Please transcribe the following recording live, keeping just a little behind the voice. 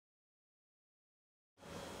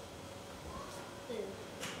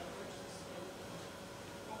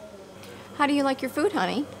How do you like your food,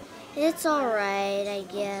 honey? It's alright, I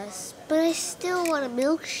guess. But I still want a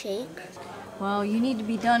milkshake. Well, you need to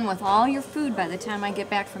be done with all your food by the time I get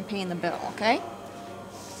back from paying the bill, okay?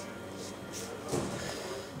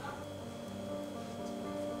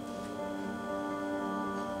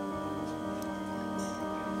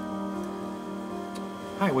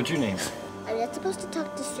 Hi, what's your name? I'm not supposed to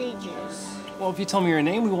talk to strangers. Well, if you tell me your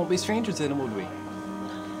name, we won't be strangers then, would we?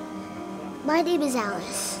 My name is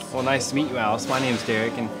Alice. Well, nice to meet you, Alice. My name's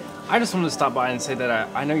Derek, and I just wanted to stop by and say that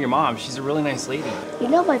I know your mom. She's a really nice lady. You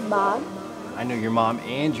know my mom? I know your mom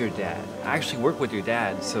and your dad. I actually work with your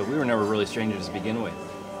dad, so we were never really strangers to begin with.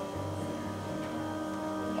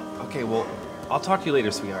 Okay, well, I'll talk to you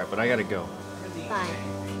later, sweetheart, but I gotta go. Bye.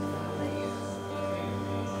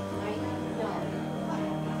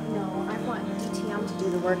 No, I want DTM to do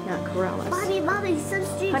the work, not Corellis. Mommy, some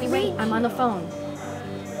street Honey, wait, I'm on the phone.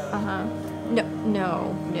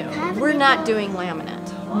 No. We're not doing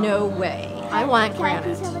laminate. No way. I want granite.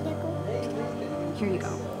 Can I please have a nickel? Here you go.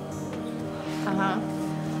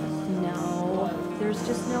 No, there's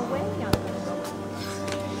just no way I'm gonna go.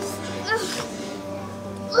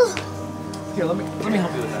 Here, let me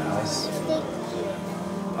help you with that, Alice. Thank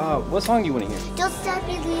you. What song do you want to hear? Don't stop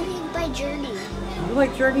me leaving my journey. You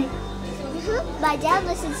like Journey? My dad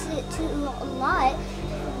listens to it too a lot.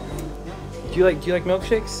 Do you like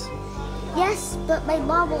milkshakes? Yes, but my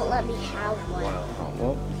mom won't let me have one. Oh,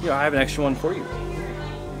 well, here, I have an extra one for you.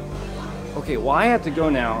 Okay, well, I have to go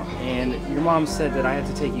now, and your mom said that I have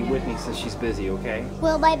to take you with me since she's busy, okay?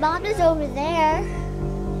 Well, my mom is over there.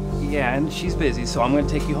 Yeah, and she's busy, so I'm going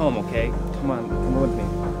to take you home, okay? Come on with me.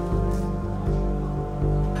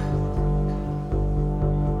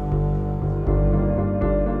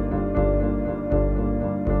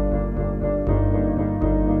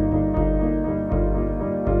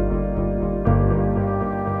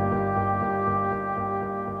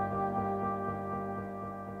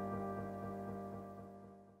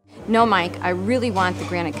 No, Mike, I really want the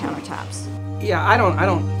granite countertops. Yeah,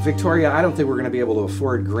 Victoria, I don't think we're going to be able to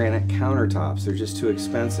afford granite countertops. They're just too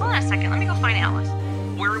expensive. Hold on a second, let me go find Alice.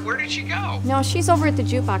 Where did she go? No, she's over at the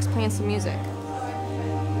jukebox playing some music.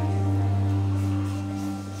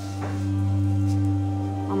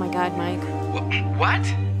 Oh my God, Mike. What?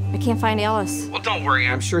 I can't find Alice. Well, don't worry,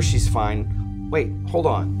 I'm sure she's fine. Wait, hold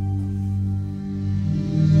on.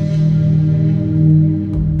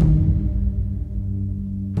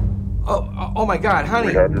 Oh my God, honey.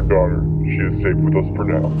 We have your daughter. She is safe with us for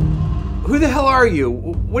now. Who the hell are you?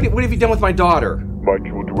 What have you done with my daughter?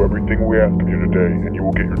 Mikey will do everything we ask of you today, and you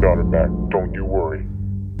will get your daughter back. Don't you worry.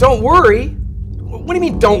 Don't worry? What do you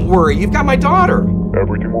mean, don't worry? You've got my daughter.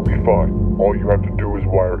 Everything will be fine. All you have to do is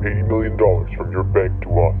wire $80 million from your bank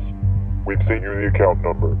to us. We've sent you the account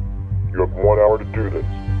number. You have 1 hour to do this,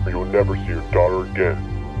 or you'll never see your daughter again.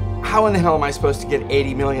 How in the hell am I supposed to get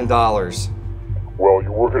 $80 million? Well,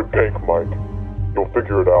 you work at a bank, Mike. You'll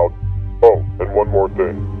figure it out. Oh, and one more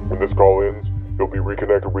thing. When this call ends, you'll be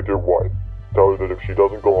reconnected with your wife. Tell her that if she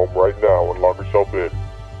doesn't go home right now and lock herself in,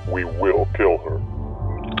 we will kill her.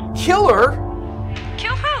 Kill her?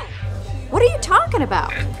 Kill who? What are you talking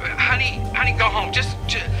about? Honey, go home. Just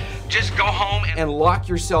go home And lock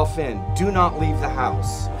yourself in. Do not leave the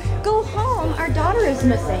house. Go home. Our daughter is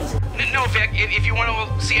missing. No, Vic, if you want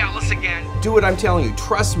to see Alice again. Do what I'm telling you.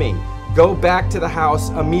 Trust me. Go back to the house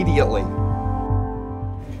immediately.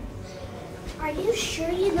 Are you sure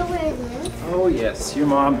you know where I live? Oh, yes. Your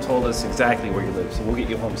mom told us exactly where you live, so we'll get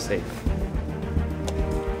you home safe.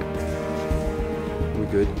 We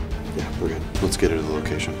good? Yeah, we're good. Let's get her to the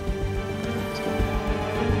location.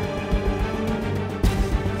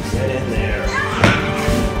 Get in there.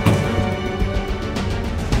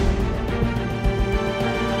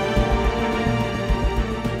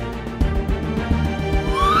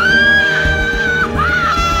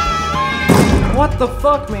 What the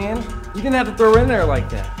fuck, man? You didn't have to throw her in there like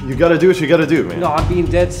that. You gotta do what you gotta do, man. No, I'm being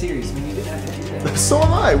dead serious. I mean, you didn't have to do that. So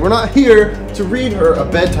am I. We're not here to read her a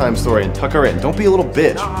bedtime story and tuck her in. Don't be a little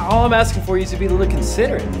bitch. All I'm asking for you is to be a little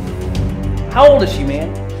considerate. How old is she,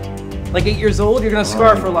 man? Like 8 years old? You're gonna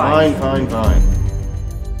scar her for life. Fine.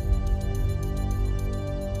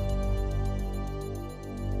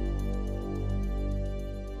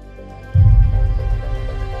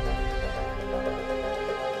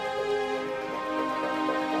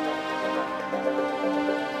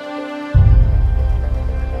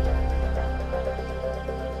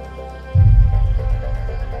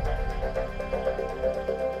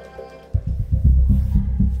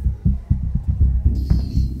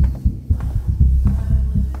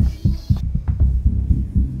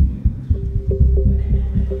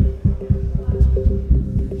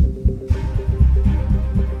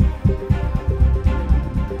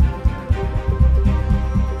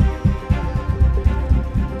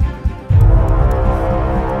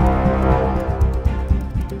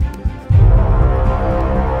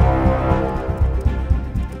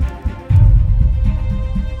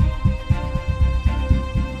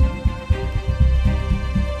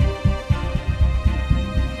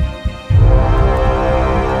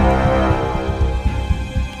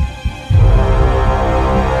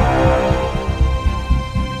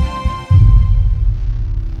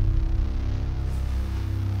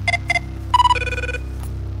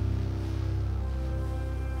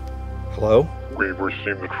 Hello? We've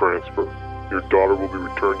received the transfer. Your daughter will be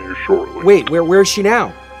returned to you shortly. Wait, where's she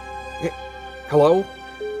now? Hello?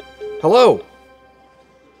 Hello?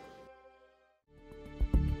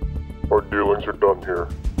 Our dealings are done here.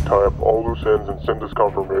 Tie up all loose ends and send us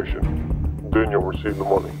confirmation. Then you'll receive the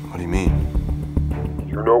money. What do you mean?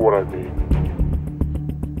 You know what I mean.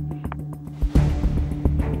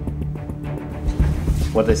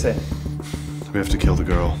 What'd they say? We have to kill the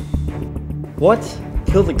girl. What?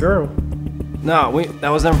 Kill the girl? No, that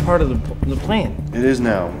was never part of the plan. It is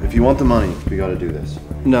now. If you want the money, we gotta do this.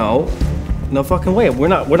 No. No fucking way. We're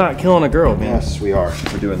not killing a girl, man. Yes, we are.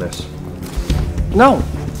 We're doing this. No.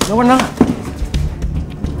 No, we're not.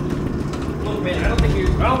 Look, man, I don't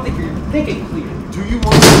think you're thinking clear. Do you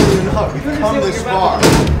want to do it or not? We've come this far.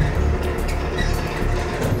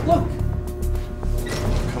 Look.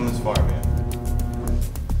 We've come this far, man.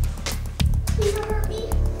 Please don't hurt me.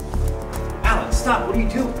 Alan, stop. What are you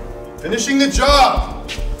doing? Finishing the job!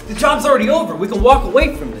 The job's already over. We can walk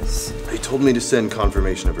away from this. They told me to send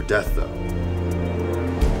confirmation of her death, though.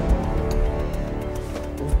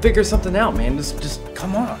 We'll figure something out, man. Just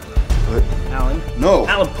come on. But Alan. no.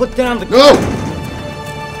 Alan, put down the... No!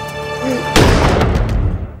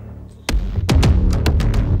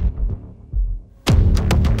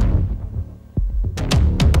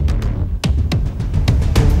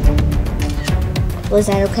 Was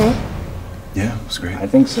that okay? Yeah, it was great. I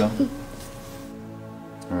think so.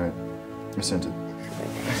 All right, I sent it.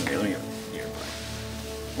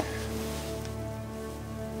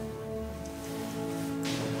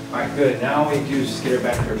 Alright, good. Now all we do is just get her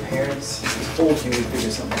back to her parents. I told you we'd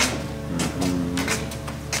figure something out.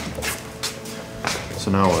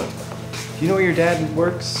 So now what? Do you know where your dad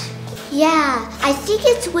works? Yeah, I think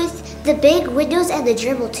it's with the big windows and the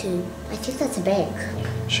dribble tube. I think that's a bank.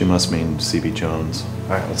 She must mean CB Jones.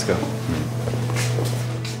 Alright, let's go.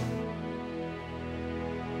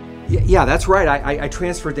 Yeah, that's right. I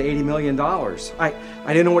transferred the $80 million. I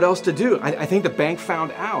didn't know what else to do. I think the bank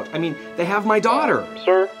found out. I mean, they have my daughter.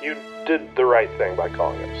 Sir, you did the right thing by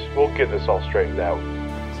calling us. We'll get this all straightened out.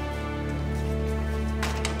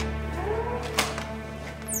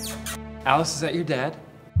 Alice, is that your dad?